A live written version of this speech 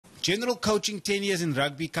General coaching 10 years in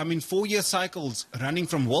rugby come in 4-year cycles, running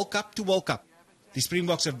from World Cup to World Cup. The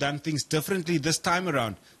Springboks have done things differently this time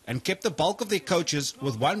around and kept the bulk of their coaches,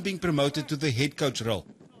 with one being promoted to the head coach role.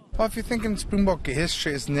 Well, if you think in Springbok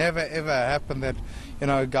history, it's never ever happened that,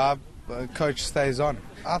 a guy coach stays on.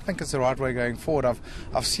 I think it's the right way going forward.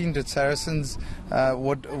 I've seen at Saracens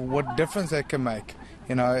what difference they can make.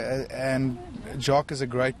 And Jacques is a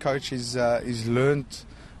great coach. He's learned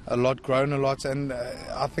a lot, grown a lot, and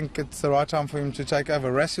I think it's the right time for him to take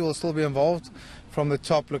over. Rassie will still be involved from the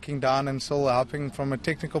top, looking down and still helping from a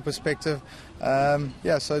technical perspective.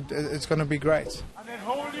 So it's going to be great. And then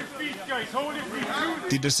hold your feet, guys, hold your feet.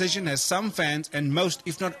 The decision has some fans and most,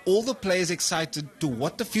 if not all, the players excited to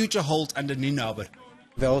what the future holds under Nienaber.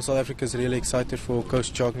 The whole South Africa is really excited for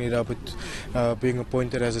Coach Jacques Nienaber being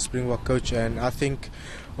appointed as a Springbok coach, and I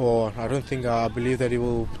believe that he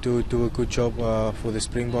will do a good job for the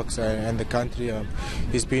Springboks and the country.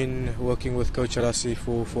 He's been working with Coach Rassie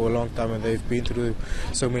for a long time, and they've been through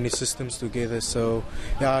so many systems together. So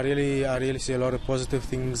yeah, I really see a lot of positive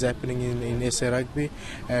things happening in SA Rugby,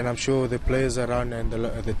 and I'm sure the players around and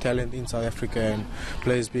the talent in South Africa and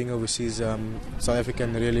players being overseas, South Africa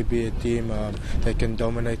can really be a team that can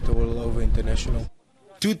dominate all over international.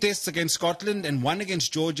 2 tests against Scotland and 1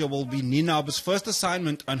 against Georgia will be Nienaber's first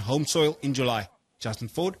assignment on home soil in July. Justin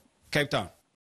Ford, Cape Town.